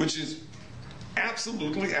 which is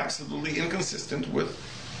absolutely inconsistent with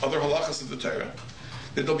other halachas of the Torah.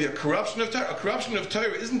 That there'll be a corruption of Torah. A corruption of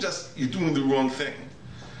Torah isn't just you're doing the wrong thing.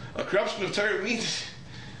 A corruption of Torah means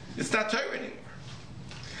it's not Torah anymore.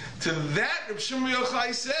 To that, Reb Shimon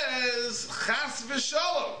Yochai says, Chas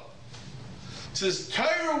v'shalom. Says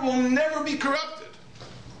Torah will never be corrupted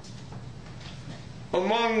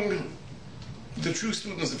among the true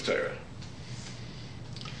students of Torah.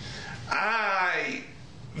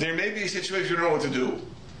 There may be a situation you don't know what to do.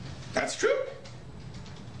 That's true.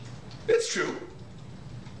 It's true.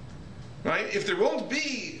 Right? If there won't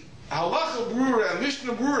be halacha brura and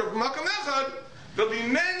mishnah brura of makam echad, there'll be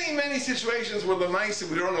many situations where l'maisa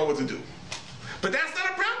we don't know what to do. But that's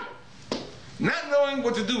not a problem. Not knowing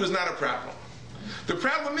what to do is not a problem. The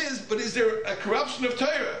problem is, but is there a corruption of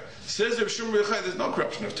Torah? Says Reb Shimon Yochai, there's no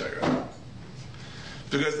corruption of Torah.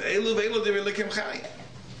 Because elu ve'elu develikim chai.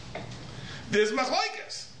 There's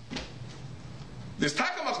machlokes. There's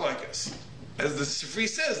taka machlokes. As the Sifri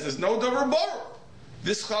says, there's no dover borer.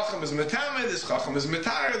 This chacham is metame, this chacham is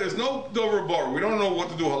metayr. There's no dover borer. We don't know what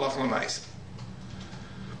to do halacha l'maisa.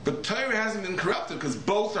 But Torah hasn't been corrupted because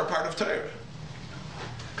both are part of Torah.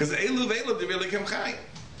 Because elu ve'elu develikim chai.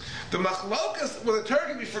 The machlokas, where the Torah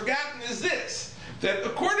can be forgotten, is this: that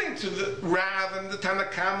according to the Rav and the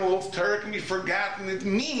Tanakama, if Torah can be forgotten, it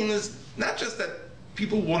means not just that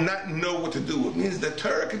people will not know what to do. It means that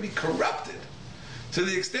Torah can be corrupted to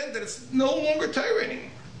the extent that it's no longer Torah anymore.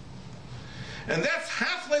 And that's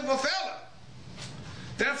half levafela.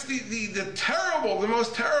 That's the terrible, the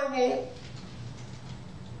most terrible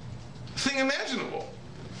thing imaginable.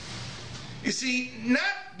 You see, not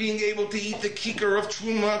being able to eat the kikar of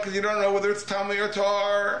truma because you don't know whether it's tamei or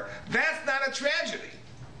tar, that's not a tragedy.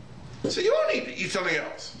 So you won't eat something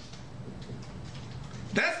else.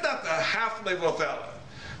 That's not the half levafela.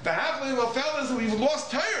 The half levafela is that we've lost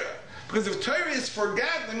Torah. Because if Torah is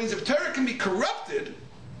forgotten, that means if Torah can be corrupted,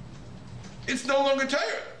 it's no longer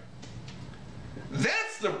Torah.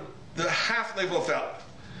 That's the half levafela.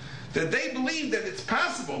 That they believe that it's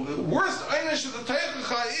possible. The worst einish of the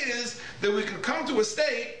Torah is that we can come to a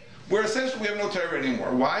state where essentially we have no Torah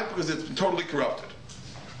anymore. Why? Because it's been totally corrupted.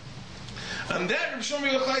 And that Reb Shimon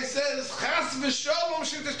Yochai says, Chas v'shalom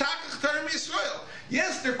she'tishtakach Torah Yisrael.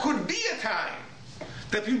 Yes, there could be a time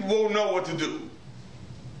that people won't know what to do.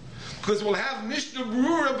 Because we'll have Mishnah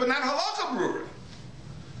Brura, but not Halacha Brura.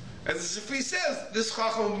 As the Sifri says, this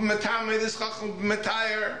Chacham Metame, this Chacham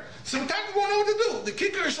Metayr. Sometimes we won't know what to do. The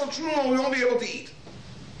kicker is so true, we won't be able to eat.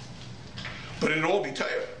 But it'll all be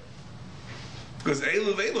Torah. Because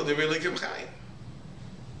Eilu Veilu, they're really Chayim.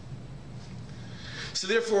 So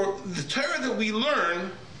therefore, the Torah that we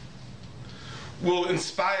learn will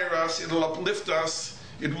inspire us, it'll uplift us,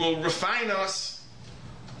 it will refine us.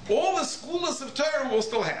 All the schools of Torah we'll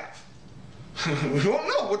still have. We won't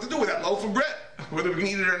know what to do with that loaf of bread, whether we can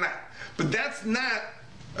eat it or not. But that's not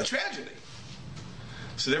a tragedy.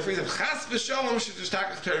 So therefore he said, Chas v'shalom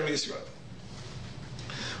she'tishtakach Torah Yisrael.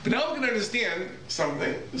 But now we can understand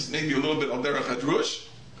something. This may be a little bit al derech hadrush.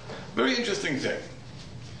 Very interesting thing.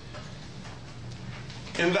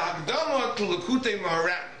 In the Hakdama to Likutei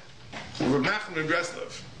Moharan, Reb Nachman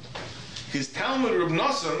Breslev, his Talmud Reb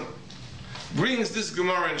Nosson brings this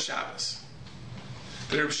Gemara in Shabbos.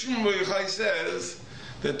 The Reb Shimon Yochai says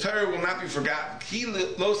that Torah will not be forgotten. Ki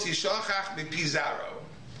lo sishachach mipi zaro.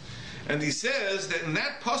 And he says that in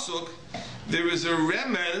that pasuk there is a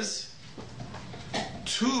remez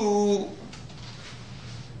to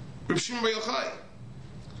Reb Shimon Yochai,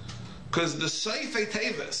 because the Seifei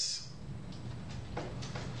Tevis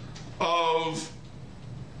of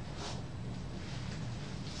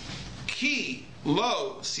Ki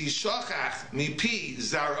lo sishachach mipi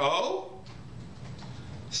zaro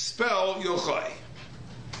spell Yochai.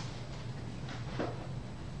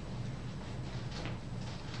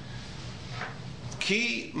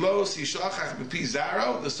 Ki lo sishachach mipi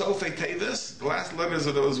zaro, the Sofei Tevis, the last letters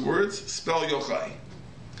of those words, spell Yochai.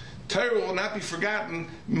 Torah will not be forgotten,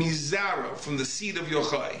 mizaro, from the seed of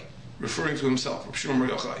Yochai, referring to himself, Reb Shimon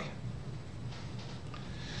Yochai.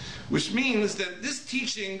 Which means that this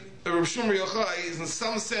teaching of Reb Shimon Yochai is in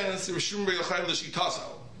some sense Reb Shimon Yochai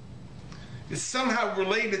l'shitaso. It's somehow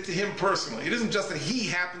related to him personally. It isn't just that he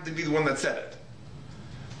happened to be the one that said it,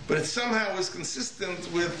 but it somehow is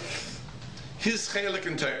consistent with his chelik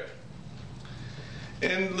in Torah.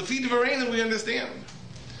 And Lefi Devarim we understand,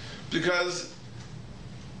 because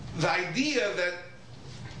the idea that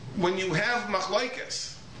when you have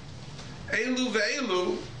machlokes, elu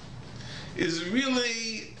ve'elu, is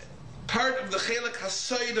really part of the chelik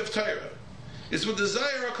hasoid of Torah. is what the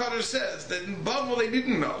Zohar HaKadosh says, that in Babel they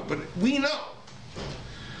didn't know, but we know.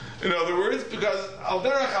 In other words, because al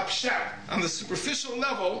derech hapshat, on the superficial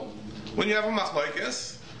level, when you have a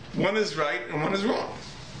machlokes, one is right and one is wrong.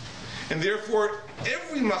 And therefore,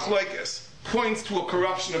 every machlokes points to a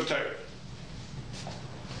corruption of Torah.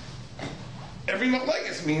 Every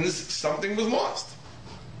machlokes means something was lost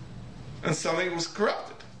and something was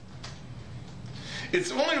corrupted.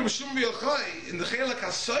 It's only Rabbi Eliezer in the Chelek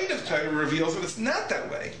HaSoid of Torah reveals that it's not that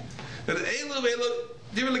way. That Eilu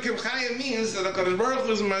means that HaKadosh Baruch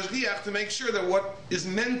Hu is a mashgiach to make sure that what is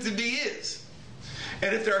meant to be is.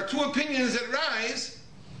 And if there are two opinions that rise,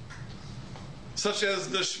 such as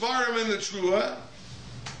the Shvarim and the Trua,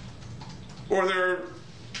 or there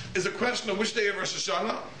is a question of which day of Rosh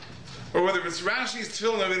Hashanah, or whether it's Rashi's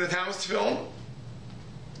tefillin or Minatav's tefillin,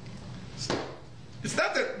 it's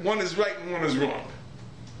not that one is right and one is wrong.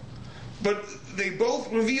 But they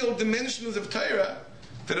both reveal dimensions of Torah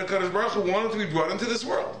that HaKadosh Baruch Hu wanted to be brought into this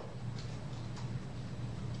world.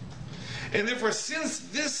 And therefore, since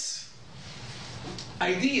this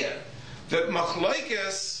idea that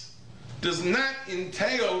machlokes does not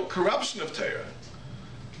entail corruption of Torah,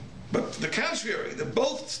 but the contrary, that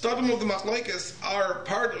both stadim of the machlokes are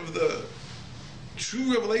part of the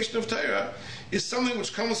true revelation of Torah, is something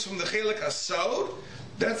which comes from the Chelek HaSod.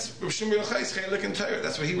 That's Rabbi Shimon Yochai's Chelek in Torah.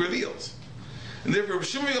 That's what he reveals. And therefore Rabbi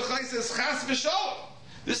Shimon Yochai says, Chas v'shalom.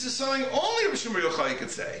 This is something only Rabbi Shimon Yochai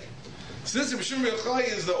could say. Since Rabbi Shimon Yochai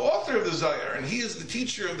is the author of the Zohar, and he is the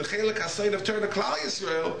teacher of the Chelek HaSod of Torah to Klal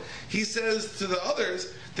Yisrael, he says to the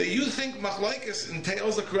others that you think machlokes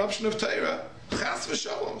entails the corruption of Torah. Chas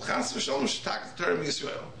v'shalom. Chas v'shalom sh'tak Torah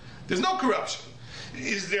Yisrael. There's no corruption.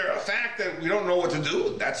 Is there a fact that we don't know what to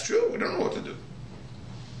do? That's true. We don't know what to do.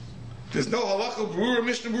 There's no halacha brura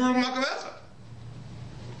mishnah brura makavecha.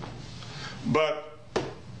 But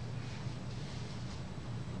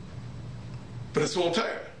it's all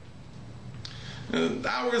Torah.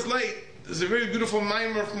 Hours late, there's a very beautiful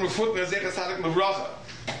mimer from Rafut Nezechas Hadik Levracha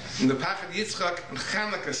in the Pachad Yitzchak and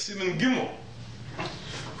Chanukah Siman Gimel,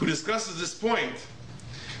 who discusses this point,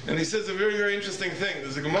 and he says a very, very interesting thing.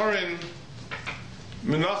 There's a Gemara in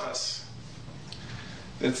Menachas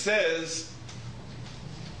that says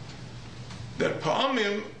that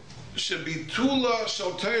Pa'amim should be Tula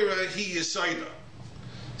Shal Torah Hi Yisaida.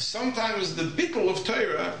 Sometimes the bittul of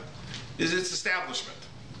Torah is its establishment.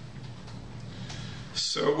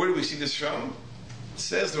 So where do we see this from? It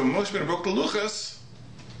says that when Moshe ben broke the luchas,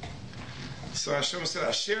 so Hashem said,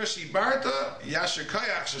 Asher shibarta, Yasher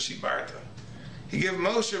Kayach shibarta. He gave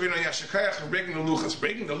Moshe, Yasher Kayach for breaking the luchas.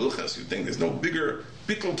 Breaking the luchas, you think there's no bigger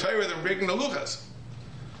bittul Torah than breaking the luchas.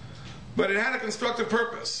 But it had a constructive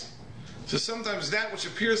purpose. So sometimes that which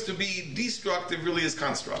appears to be destructive really is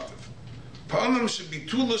constructive. Pa'amim should be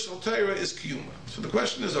Tula Shal Torah is Kiyuma. So the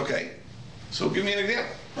question is, okay, so give me an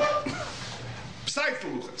example. Besides the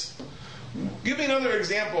luchas, give me another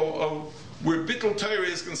example of where bittul Torah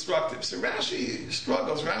is constructive. So Rashi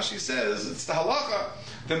struggles. Rashi says it's the halacha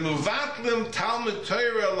that muvatlim Talmud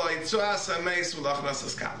Torah loitzuas hameis v'lachnas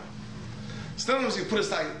haskala. Sometimes you put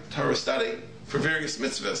aside Torah study for various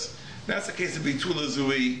mitzvahs. That's the case of bitula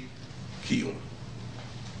zui kiyum.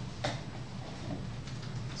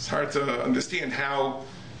 It's hard to understand how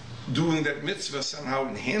doing that mitzvah somehow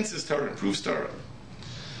enhances Torah, improves Torah.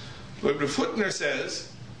 But Rav Hutner says,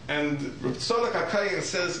 and Rav Tzadok HaKayin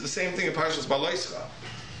says the same thing in Parshas Baloischa.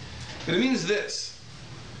 And it means this,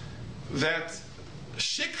 that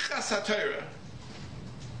shikchas HaTorah,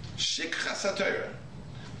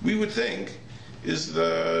 we would think, is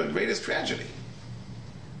the greatest tragedy.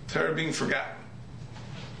 Torah being forgotten.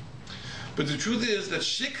 But the truth is that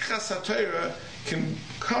shikchas HaTorah can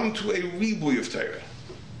come to a ribuy of Torah.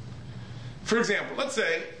 For example, let's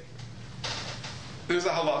say there's a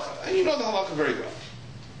halacha, and you know the halacha very well.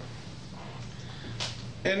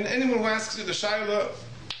 And anyone who asks you the shayla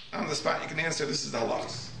on the spot, you can answer, this is the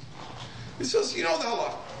halacha. It says, you know the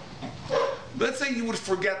halacha. Let's say you would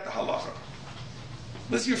forget the halacha.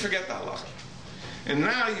 Let's say you forget the halacha. And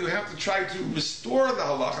now you have to try to restore the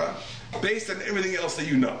halacha based on everything else that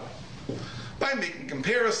you know. By making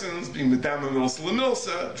comparisons, being medama milsa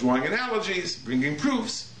lemilsa, drawing analogies, bringing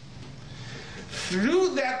proofs.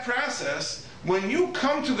 Through that process, when you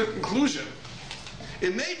come to the conclusion,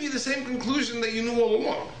 it may be the same conclusion that you knew all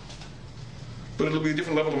along, but it'll be a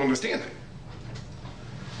different level of understanding.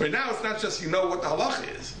 Right now, it's not just you know what the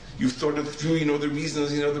halacha is. You've thought it through, you know the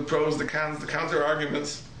reasons, you know the pros, the cons, the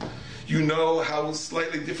counter-arguments. You know how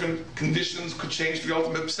slightly different conditions could change the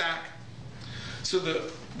ultimate psak. So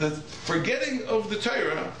the forgetting of the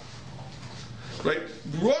Torah right,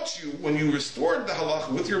 brought you, when you restored the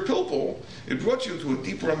halacha with your pilpul, it brought you to a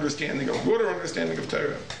deeper understanding, a broader understanding of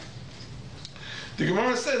Torah. The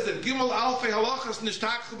Gemara says that Gimel Alfei halachas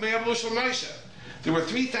nishtakchu me'avlo shel Moshe. There were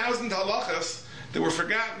 3,000 halachas that were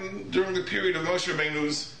forgotten during the period of Moshe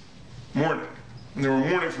Rabbeinu's mourning. And they were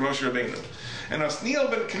mourning for Moshe Rabbeinu. And Osniel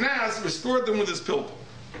ben Kenaz restored them with his pilpul.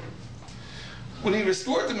 When he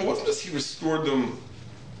restored them, it wasn't just he restored them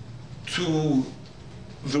to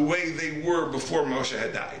the way they were before Moshe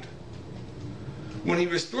had died. When he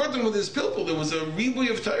restored them with his pilpul, there was a ribuy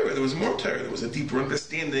of Torah. There was more Torah. There was a deeper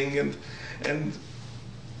understanding and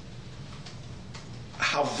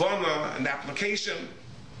havana and application.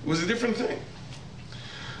 It was a different thing.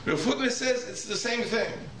 The footnote says it's the same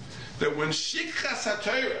thing. That when shikchas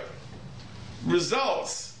haTorah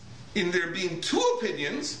results in there being two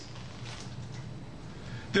opinions,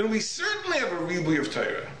 then we certainly have a ribuy of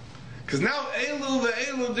Torah. Because now elu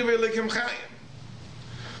ve'elu divrei Elokim chayim.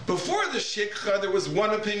 Before the shikha, there was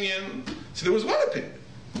one opinion, so there was one opinion.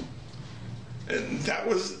 And that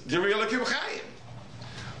was divrei Elokim chayim.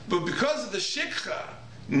 But because of the shikha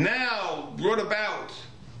now brought about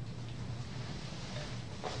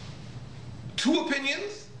two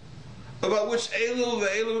opinions, about which elu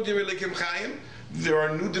ve'elu divrei Elokim chayim, there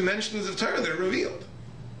are new dimensions of Torah that are revealed.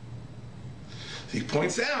 He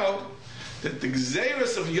points out that the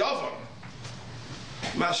Gzeiros of Yavam,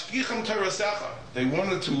 Mashkicham Torasecha, they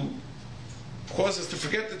wanted to cause us to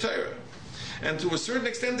forget the Torah. And to a certain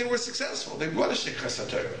extent they were successful. They brought a Shikchas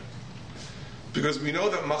HaTorah. Because we know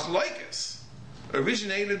that Machlokes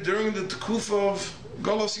originated during the Tekuf of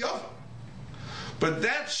Golos Yavam. But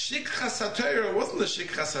that Shikchas HaTorah wasn't the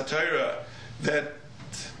Shikchas HaTorah that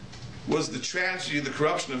was the tragedy, the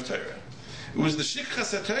corruption of Torah. It was the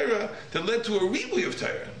Shikchas HaTorah that led to a ribuy of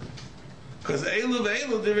Torah. Because Elu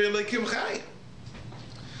ve'elu divrei Elokim chayim.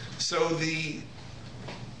 So the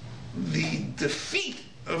defeat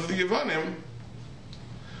of the Yevanim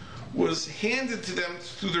was handed to them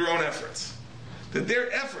through their own efforts. That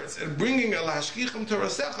their efforts at bringing a Lahashkichim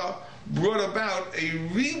Torasecha brought about a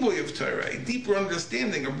ribuy of Torah, a deeper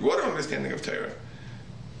understanding, a broader understanding of Torah.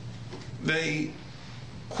 They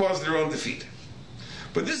caused their own defeat.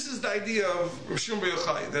 But this is the idea of Rav Shimon Bar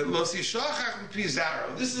Yochai, that Lo Sishachach Pi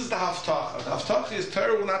Zaro. This is the Haftacha. The Haftacha is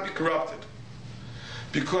Torah will not be corrupted.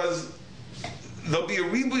 Because there'll be a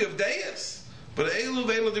ribuy of Deis, but Elu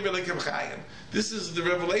Ve'elu Divrei Elokim chayim. This is the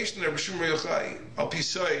revelation that Rav Shimon Bar Yochai, Al Pi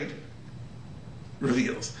Soid,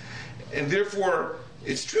 reveals. And therefore,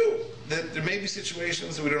 it's true that there may be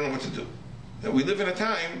situations that we don't know what to do. That we live in a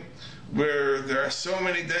time where there are so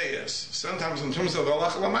many Deis, sometimes in terms of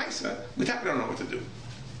Halacha L'Maisa, we don't know what to do.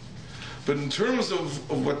 But in terms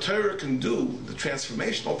of what Torah can do, the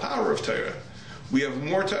transformational power of Torah, we have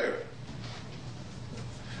more Torah.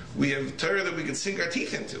 We have Torah that we can sink our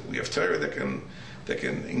teeth into. We have Torah that can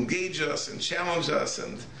engage us and challenge us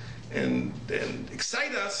and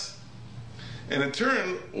excite us. And in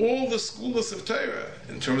turn, all the schools of Torah,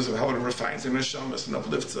 in terms of how it refines our neshamas and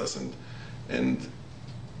uplifts us and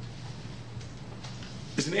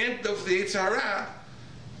is an antidote for the Yetzer Hara,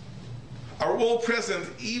 are all present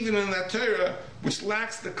even in that Torah which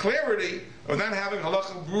lacks the clarity of not having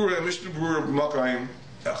halacha brura and mishnah brura b'makayim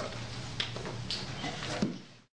echad.